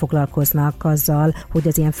nagyon foglalkoznak azzal, hogy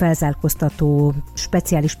az ilyen felzárkóztató,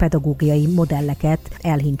 speciális pedagógiai modelleket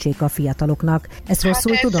elhintsék a fiataloknak. Ezt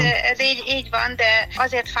rosszul tudom? Ez így van, de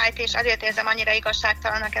azért fájt és azért érzem annyira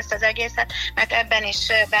igazságtalannak ezt az egészet, mert ebben is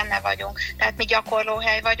benne vagyunk. Tehát mi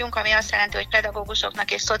gyakorlóhely vagyunk, ami azt jelenti, hogy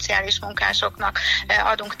pedagógusoknak és szociális munkásoknak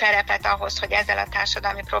adunk terepet ahhoz, hogy ezzel a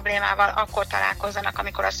társadalmi problémával akkor találkozzanak,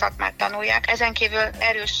 amikor a szakmát tanulják. Ezen kívül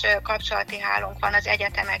erős kapcsolati hálónk van az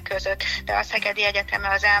egyetemek között, de a Szegedi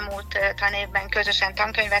Egyetemmel az elmúlt tanévben közösen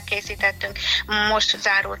tankönyvet készítettünk, most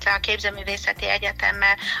zárult le a Képzőművészeti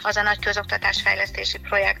Egyetemmel az a nagy közoktatásfejlesztési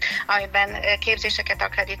projekt, amiben képzéseket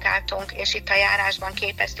akreditáltunk, és itt a járásban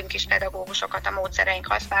képeztünk is pedagógusokat a módszereink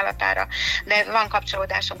használatára, de van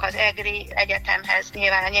kapcsolódásunk az EGRI Egyetemhez,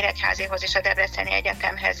 nyilván a Nyíregyházihoz és a Debreceni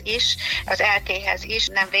Egyetemhez is, az ELTE-hez is.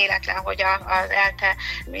 Nem véletlen, hogy az ELTE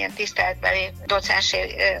milyen tiszteletbeli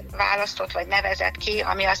docensé választott vagy nevezett ki,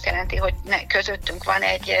 ami azt jelenti, hogy közöttünk van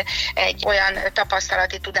egy olyan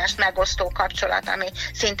tapasztalati tudást megosztó kapcsolat, ami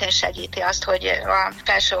szintén segíti azt, hogy a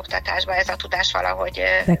felsőoktatásban ez a tudás valahogy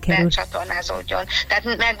becsatornázódjon.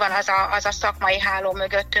 Tehát megvan az a szakmai háló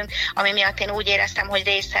mögöttünk, ami miatt én úgy éreztem, hogy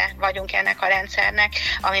része vagyunk ennek a rendszernek,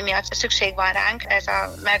 ami miatt szükség van ránk. Ez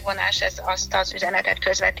a megvonás, ez azt az üzenetet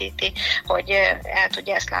közvetíti, hogy el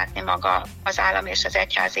tudja ezt látni maga az állam és az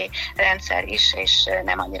egyházi rendszer is, és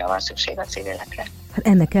nem annyira van szükség a civilekre. Hát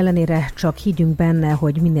ennek ellenére csak higgyünk benne,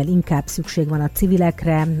 hogy minél inkább szükség van a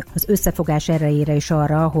civilekre, az összefogás erejére is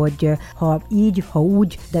arra, hogy ha így, ha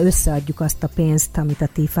úgy, de összeadjuk azt a pénzt, amit a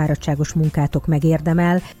ti fáradtságos munkátok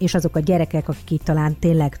megérdemel, és azok a gyerekek, akik így talán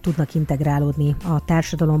tényleg tudnak integrálódni a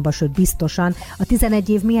társadalomba, sőt biztosan. A 11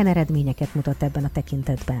 év milyen eredményeket mutat ebben a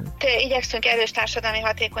tekintetben? Igyekszünk erős társadalmi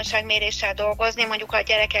hatékonyságméréssel dolgozni, mondjuk a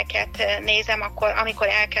gyerekeket nézem, amikor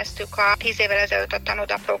elkezdtük a 10 évvel ezelőtt a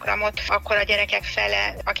tanoda programot, akkor a gyerekek fele,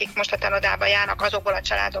 akik most a tanodába járnak, azokból a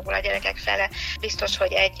családokból a gyerekek fele biztos,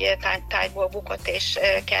 hogy egy tárgyból bukott és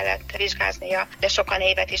kellett vizsgáznia, de sokan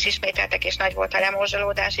évet is ismételtek, és nagy volt a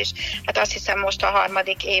lemorzsolódás is. Hát azt hiszem most a 3.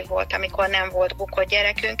 év volt, amikor nem volt bukott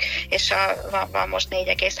gyerekünk, és van most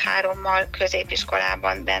 4,3-mal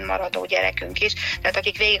középiskolában benn maradó gyerekünk is. Tehát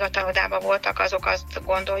akik végig a tanodában voltak, azok azt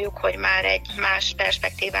gondoljuk, hogy már egy más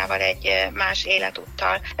perspektívával, egy más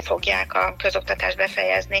életúttal fogják a közoktatást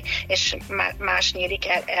befejezni, és más nyílik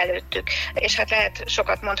előttük. És hát lehet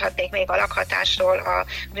sokat mondhatnék még a lakhatásról, a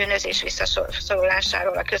bűnözés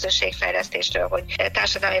visszaszorulásáról, a közösségfejlesztésről, hogy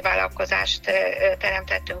társadalmi vállalkozást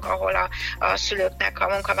teremtettünk, ahol a szülőknek a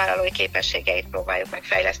munkavállalói képességeit próbáljuk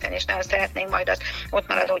megfejleszteni, és nagyon szeretnénk majd az ott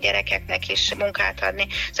maradó gyerekeknek is munkát adni.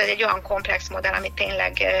 Szóval ez egy olyan komplex modell, ami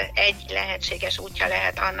tényleg egy lehetséges útja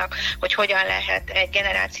lehet annak, hogy hogyan lehet egy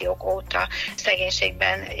generációk óta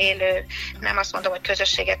szegénységben élő, nem azt mondom, hogy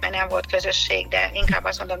közösséget, mert nem volt közösség, de inkább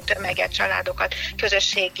azt mondom tömeget, családokat,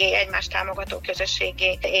 közösségé, egymást támogató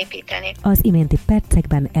közösségé építeni. Az iménti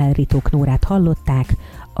percekben Ritók Nórát hallották,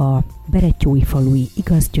 a Berettyóújfalui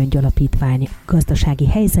Igazgyöngy Alapítvány gazdasági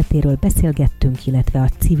helyzetéről beszélgettünk, illetve a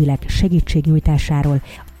civilek segítségnyújtásáról.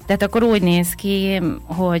 Tehát akkor úgy néz ki,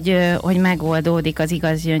 hogy megoldódik az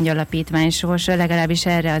Igazgyöngy Alapítvány sorsa, legalábbis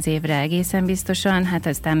erre az évre egészen biztosan, hát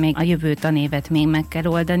aztán még a jövő tanévet még meg kell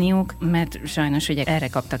oldaniuk, mert sajnos ugye erre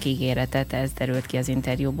kaptak ígéretet, ez derült ki az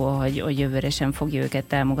interjúból, hogy jövőre sem fogja őket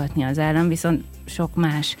támogatni az állam, viszont sok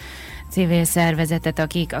más civil szervezetet,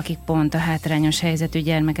 akik pont a hátrányos helyzetű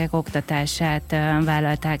gyermekek oktatását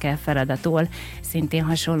vállalták el feladatul, szintén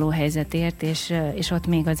hasonló helyzetért, és ott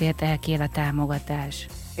még azért elkél a támogatás.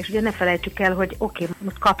 És ugye ne felejtsük el, hogy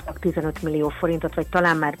most kaptak 15 millió forintot, vagy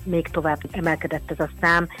talán már még tovább emelkedett ez a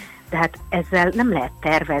szám, hát ezzel nem lehet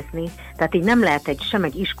tervezni, tehát így nem lehet sem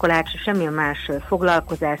egy iskolát, semmilyen más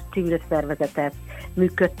foglalkozást, civil szervezetet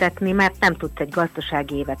működtetni, mert nem tudsz egy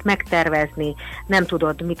gazdasági évet megtervezni, nem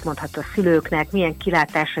tudod, mit mondhat a szülőknek, milyen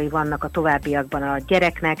kilátásai vannak a továbbiakban a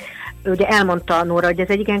gyereknek. Ugye elmondta Nóra, hogy ez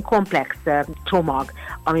egy igen komplex csomag,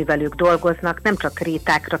 amivel ők dolgoznak, nem csak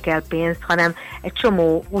rétákra kell pénz, hanem egy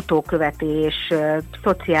csomó utókövetés,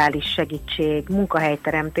 szociális segítség,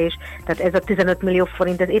 munkahelyteremtés, tehát ez a 15 millió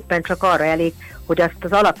forint, ez éppen csak arra elég, hogy azt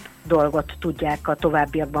az alapdolgot tudják a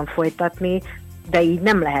továbbiakban folytatni, de így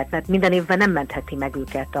nem lehet, mert minden évben nem mentheti meg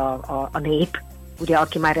őket a nép, ugye,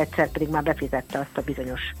 aki már egyszer pedig már befizette azt a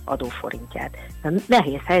bizonyos adóforintját. De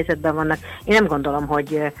nehéz helyzetben vannak. Én nem gondolom,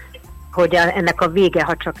 hogy ennek a vége,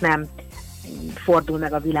 ha csak nem fordul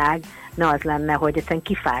meg a világ, ne az lenne, hogy egyszerűen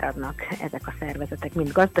kifáradnak ezek a szervezetek,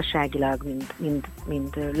 mind gazdaságilag,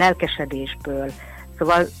 mind lelkesedésből.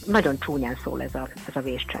 Szóval nagyon csúnyán szól ez a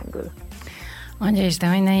véscsengő. Mondja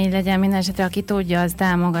Isten, hogy ne így legyen, mindenesetre aki tudja, az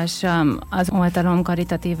támogassa az Oltalom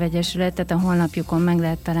Karitatív Egyesületet, a honlapjukon meg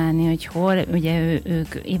lehet találni, hogy hol, ugye ők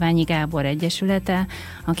Iványi Gábor Egyesülete,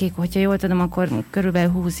 akik, hogyha jól tudom, akkor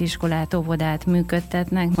körülbelül 20 iskolát, óvodát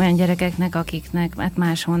működtetnek olyan gyerekeknek, akiknek hát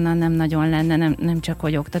máshonnan nem nagyon lenne, nem csak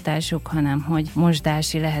hogy oktatásuk, hanem hogy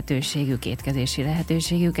mosdási lehetőségük, étkezési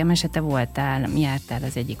lehetőségük. Emesete jártál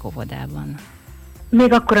az egyik óvodában?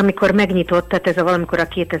 Még akkor, amikor megnyitott, tehát ez valamikor a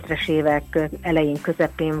 2000-es évek elején,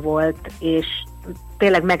 közepén volt, és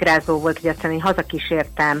tényleg megrázó volt, hogy aztán én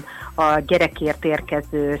hazakísértem a gyerekért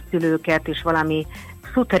érkező szülőket, és valami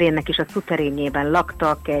szuterénnek is a szuterényében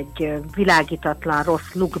laktak, egy világítatlan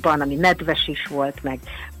rossz lukban, ami nedves is volt, meg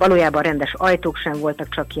valójában rendes ajtók sem voltak,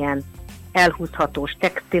 csak ilyen elhúzhatós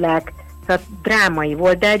textilek, tehát drámai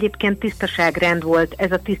volt, de egyébként tisztaságrend volt,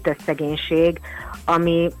 ez a tisztes szegénység,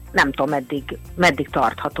 ami nem tudom, meddig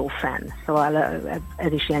tartható fenn. Szóval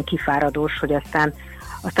ez is ilyen kifáradós, hogy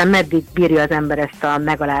aztán meddig bírja az ember ezt a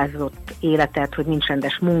megalázott életet, hogy nincs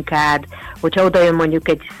rendes munkád, hogyha oda jön mondjuk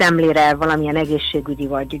egy szemlére valamilyen egészségügyi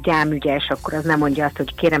vagy gyámügyes, akkor az nem mondja azt,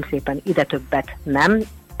 hogy kérem szépen ide többet nem.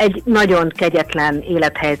 Egy nagyon kegyetlen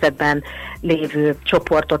élethelyzetben lévő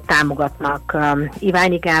csoportot támogatnak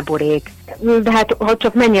Iványi Gáborék, de hát ha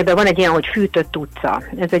csak menjél be, van egy ilyen, hogy Fűtött utca.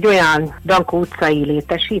 Ez egy olyan Dankó utcai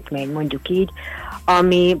létesítmény, mondjuk így,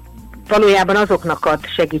 ami valójában azoknak ad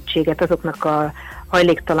segítséget, azoknak a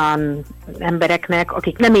hajléktalan embereknek,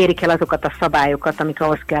 akik nem érik el azokat a szabályokat, amik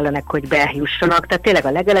ahhoz kellenek, hogy bejussanak. Tehát tényleg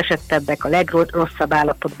a legelesettebbek, a legrosszabb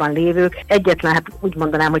állapotban lévők. Egyetlen, hát úgy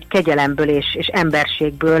mondanám, hogy kegyelemből és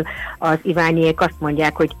emberségből az Iványiék azt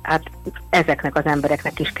mondják, hogy hát ezeknek az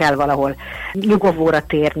embereknek is kell valahol nyugovóra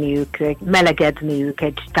térniük, melegedniük,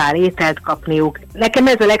 egy tál ételt kapniuk. Nekem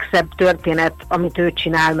ez a legszebb történet, amit ő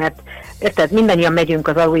csinál, mert érted, mindannyian megyünk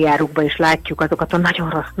az aluljárukba, és látjuk azokat a nagyon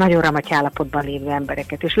rossz, nagyon ramaty állapotban lévő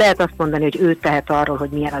embereket. És lehet azt mondani, hogy ő tehet arról, hogy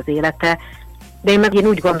milyen az élete, de én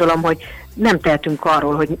úgy gondolom, hogy nem tehetünk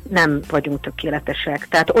arról, hogy nem vagyunk tökéletesek.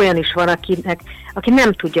 Tehát olyan is van, aki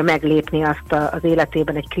nem tudja meglépni azt az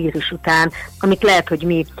életében egy krízis után, amit lehet, hogy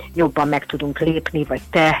mi jobban meg tudunk lépni, vagy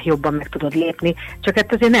te jobban meg tudod lépni, csak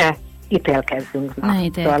hát azért ne ítélkezzünk. Ne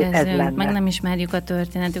ítélkezzünk, meg nem ismerjük a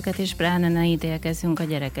történetüket, és pláne ne ítélkezzünk a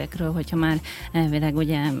gyerekekről, hogyha már elvileg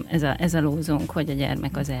ugye ez a lózunk, hogy a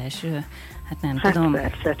gyermek az első. Hát tudom.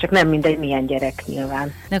 Persze, csak nem mindegy milyen gyerek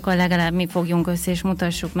nyilván. De akkor legalább mi fogjunk össze, és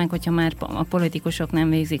mutassuk meg, hogyha már a politikusok nem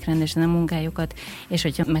végzik rendesen a munkájukat, és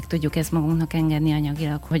hogyha meg tudjuk ezt magunknak engedni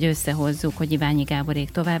anyagilag, hogy összehozzuk, hogy Iványi Gáborék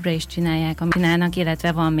továbbra is csinálják, amit csinálnak,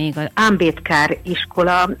 illetve van még az Ámbédkár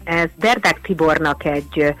Iskola, ez Derdák Tibornak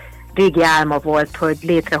egy régi álma volt, hogy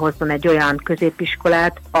létrehozzon egy olyan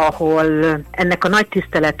középiskolát, ahol ennek a nagy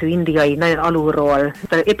tiszteletű indiai, nagyon alulról,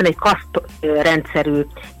 éppen egy kasztrendszerű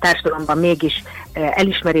társadalomban mégis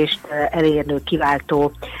elismerést elérő,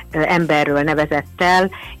 kiváltó emberről nevezett el,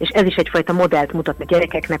 és ez is egyfajta modellt mutat a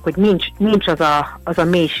gyerekeknek, hogy nincs az a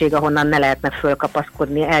mélység, ahonnan ne lehetne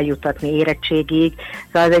fölkapaszkodni, eljutatni érettségig,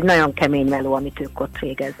 szóval ez egy nagyon kemény meló, amit ők ott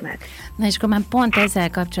végeznek. Na és akkor már pont ezzel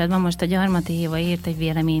kapcsolatban most a Gyarmati Éva írt egy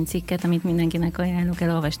véleménycikket, amit mindenkinek ajánlok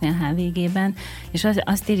elolvasni a HVG-ben, és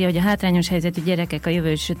azt írja, hogy a hátrányos helyzetű gyerekek a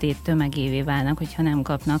jövő sötét tömegévé válnak, hogyha nem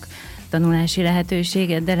kapnak tanulási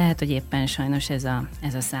lehetőséget, de lehet, hogy éppen sajnos ez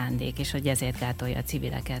a szándék, és hogy ezért gátolja a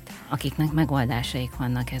civileket, akiknek megoldásaik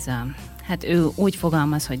vannak hát ő úgy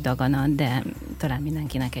fogalmaz, hogy daganat, de talán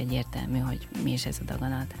mindenkinek egyértelmű, hogy mi is ez a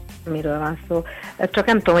daganat. Miről van szó? Csak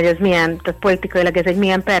nem tudom, hogy ez milyen, tehát politikailag ez egy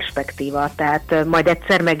milyen perspektíva, tehát majd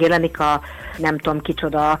egyszer megjelenik a nem tudom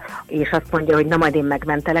kicsoda, és azt mondja, hogy na majd én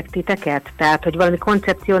megmentelek titeket, tehát hogy valami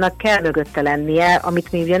koncepciónak kell mögötte lennie,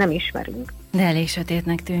 amit mi ugye nem ismerünk. De elég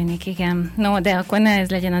sötétnek tűnik, igen. No, de akkor ne ez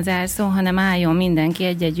legyen az zárszó, hanem álljon mindenki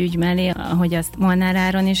egy-egy ügy mellé, ahogy azt Molnár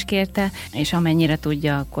Áron is kérte, és amennyire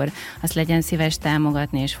tudja, akkor azt legyen szíves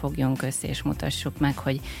támogatni, és fogjunk össze, és mutassuk meg,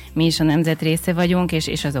 hogy mi is a nemzet része vagyunk,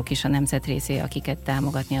 és azok is a nemzet részé, akiket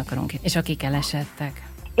támogatni akarunk, és akik elesettek.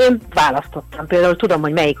 Én választottam. Például tudom,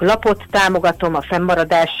 hogy melyik lapot támogatom a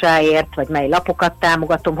fennmaradásáért, vagy mely lapokat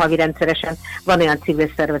támogatom havi rendszeresen. Van olyan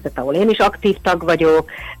civil szervezet, ahol én is aktív tag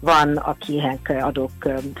vagyok, van, akinek adok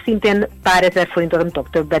szintén pár ezer forintot, nem tudok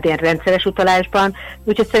többet ilyen rendszeres utalásban.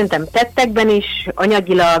 Úgyhogy szerintem tettekben is,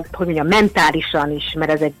 anyagilag, hogy mondjam, mentálisan is,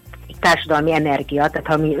 mert ez egy társadalmi energia, tehát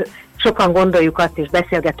ha mi sokan gondoljuk azt, és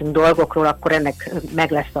beszélgetünk dolgokról, akkor ennek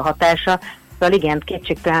meg lesz a hatása. Szóval igen,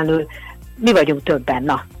 kétségtelenül mi vagyunk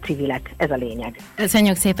többen, civilek, ez a lényeg.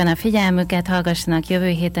 Köszönjük szépen a figyelmüket, hallgassanak jövő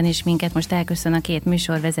héten is minket, most elköszön a két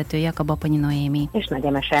műsorvezető, Jakab-aponyi Noémi. És Nagy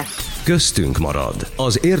Emese. Köztünk marad.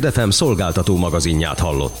 Az Érdefem szolgáltató magazinját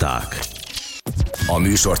hallották. A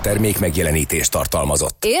műsor termék megjelenítést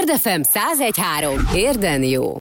tartalmazott. Érdefem 101.3. Érden jó.